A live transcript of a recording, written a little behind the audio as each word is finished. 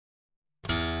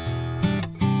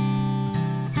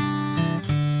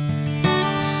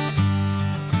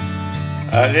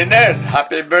Lynette,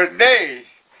 happy birthday!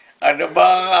 Ano ba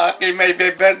ang aking may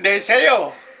birthday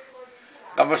sa'yo?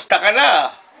 Kamusta ka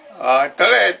na?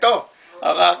 Ito.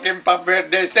 Ang aking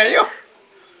pa-birthday sa'yo.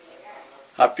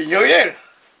 Happy New Year!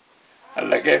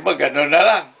 Alagay mo, gano'n na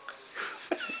lang.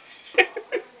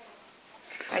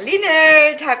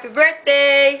 Lynette, happy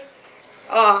birthday!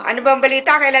 Oh, ano bang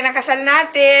balita? Kailan ang kasal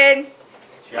natin?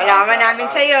 Malaman namin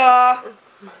sa'yo.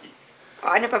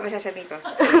 Oh, ano pa ba sasabihin ko?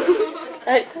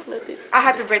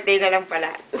 Happy birthday na lang pala.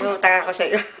 Utang ako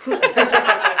sa'yo.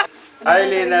 Hi,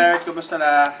 Leonard. Kumusta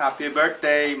na? Happy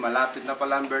birthday. Malapit na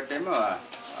pala ang birthday mo, ah.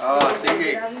 Oh,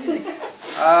 sige.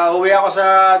 Uwi ako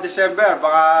sa December.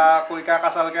 Baka kung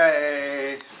ikakasal ka,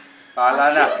 pahala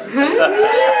na.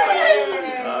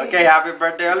 Okay, happy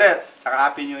birthday ulit. Tsaka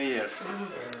happy New Year.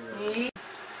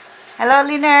 Hello,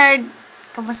 Leonard.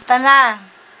 Kumusta na?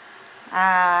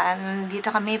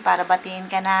 Nandito kami para batiin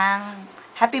ka ng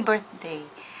happy birthday.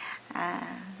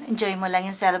 Enjoy mo lang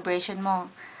yung celebration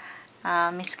mo.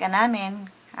 Miss ka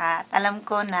namin. At alam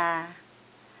ko na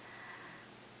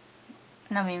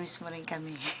namimiss mo rin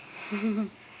kami.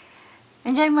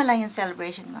 Enjoy mo lang yung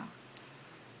celebration mo.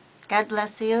 God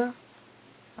bless you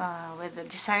with the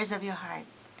desires of your heart.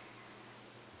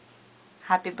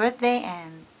 Happy birthday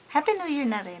and Happy New Year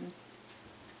na rin.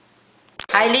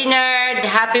 Hi, Leonard!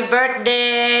 Happy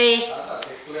birthday!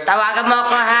 Tawagan mo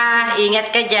ako, ha? Ingat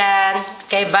ka dyan.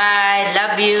 Okay, bye.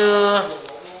 Love you.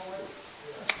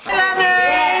 Hi,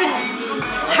 Leonard!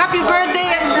 Happy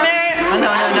birthday and No.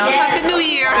 Happy New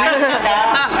Year!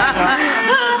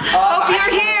 Hope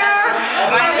you're here!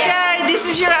 Okay, this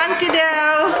is your Auntie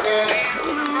Del.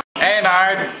 Hey,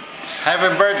 Nard.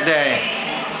 Happy birthday.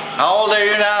 How old are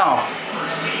you now?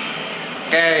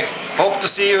 Okay, hope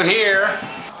to see you here.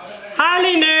 Hi,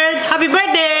 Leonard! Happy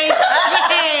birthday!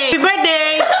 Yay! Happy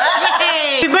birthday!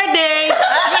 Yay! Happy birthday!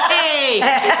 Yay!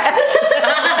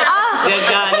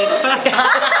 Gagalit pa.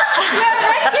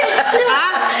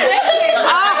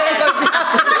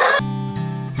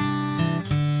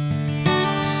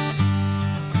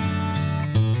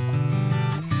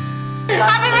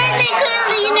 Happy birthday, Kuya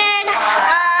Leonard!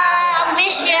 I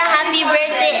wish you a happy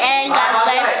birthday and God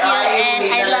bless you and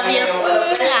I love you.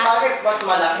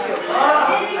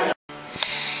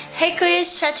 Hey Kuya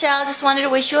Chacha, just wanted to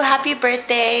wish you a happy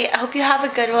birthday. I hope you have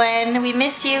a good one. We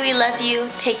miss you, we love you.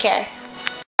 Take care.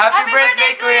 Happy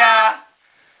birthday, Kuya!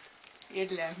 Yun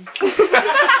lang.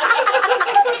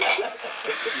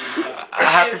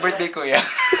 Happy birthday, Kuya.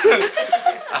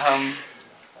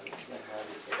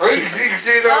 Uy,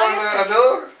 sino ang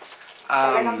ano?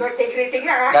 Talagang birthday greeting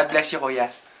lang, ha? God bless you, Kuya.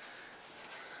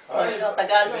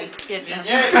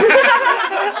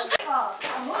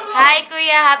 Hi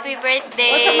Kuya, happy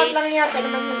birthday. Samat lang yan.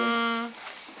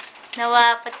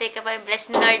 Nawa, pati ka pa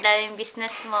bless ni Lord dahil yung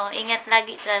business mo. Ingat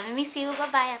lagi sa. Miss you.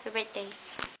 Bye-bye. Happy birthday.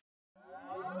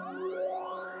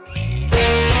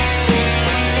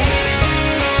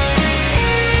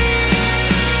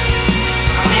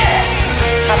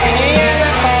 Happy New Year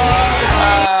na po!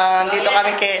 Dito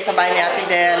kami sa bahay ni Ate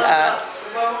Del.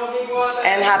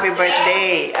 And happy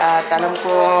birthday! At alam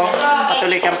ko,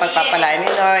 patuloy kang pagpapalain ni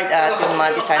Lord at yung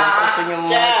mga desire ng puso niyo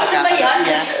mo, pagkakalap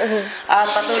niya. At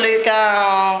patuloy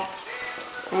kang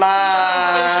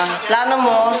plano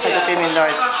mo, sagutin ni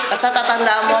Lord. Basta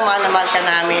tatandaan mo, mahal na mahal ka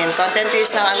namin.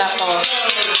 Contentis ng anak ko.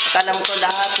 At alam ko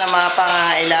lahat ng mga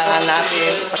pangailangan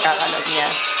natin, pagkakalap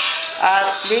niya. At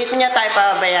dito niya tayo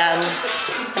pababayan.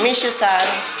 I miss you, son.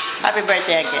 Happy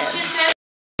birthday again.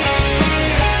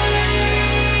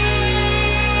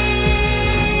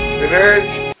 Leonard,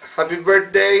 happy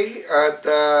birthday at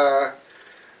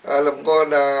alam ko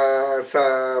na sa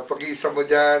pag-iisa mo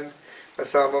dyan,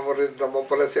 kasama mo rin naman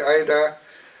pala si Aida,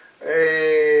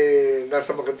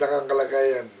 nasa magandang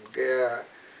kalagayan. Kaya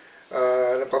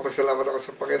nagpapasalamat ako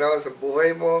sa Panginoon sa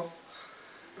buhay mo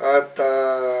at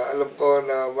alam ko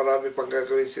na marami pang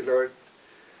gagawin si Lord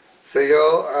sa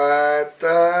iyo at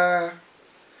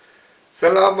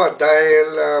salamat dahil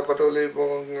patuloy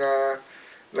mong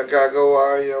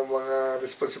nagagawa yung mga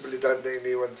responsibilidad na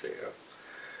iniwan sa iyo.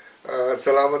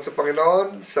 Salamat sa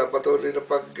Panginoon sa patuloy na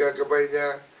paggagabay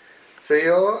niya sa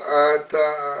iyo at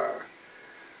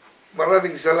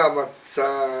maraming salamat sa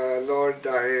Lord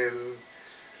dahil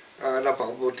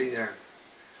napakabuti niya.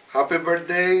 Happy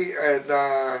birthday and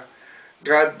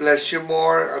God bless you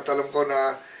more at alam ko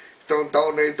na itong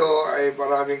taon na ito ay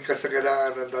maraming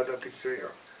kasaganaan na dadating sa iyo.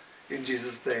 In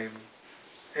Jesus' name.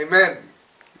 Amen.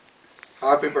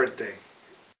 Happy birthday.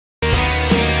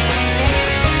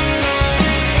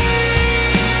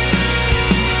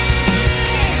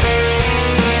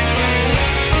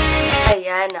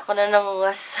 Ayan. Ayan, ako na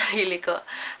nangunga sa sarili ko.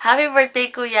 Happy birthday,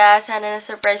 Kuya. Sana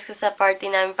na-surprise ka sa party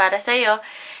namin para sa'yo.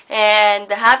 And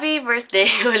happy birthday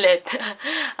ulit.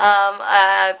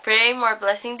 Pray more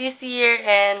blessing this year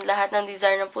and lahat ng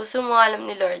desire ng puso mo, alam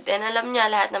ni Lord. And alam niya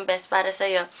lahat ng best para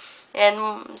sa'yo. And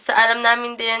alam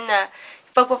namin din na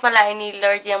pagpapalain ni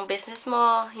Lord yung business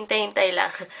mo, hintay-hintay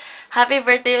lang. Happy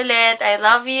birthday ulit. I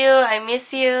love you. I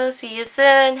miss you. See you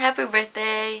soon. Happy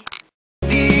birthday.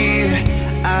 Dear,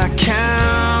 I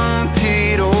count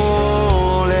it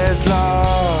all as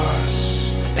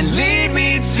lost and lead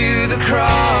me to the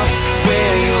cross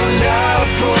where your love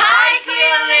poured. Hi,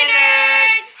 Kuya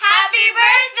Leonard! Happy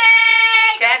birthday!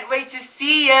 Can't wait to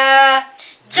see ya!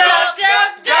 Joy!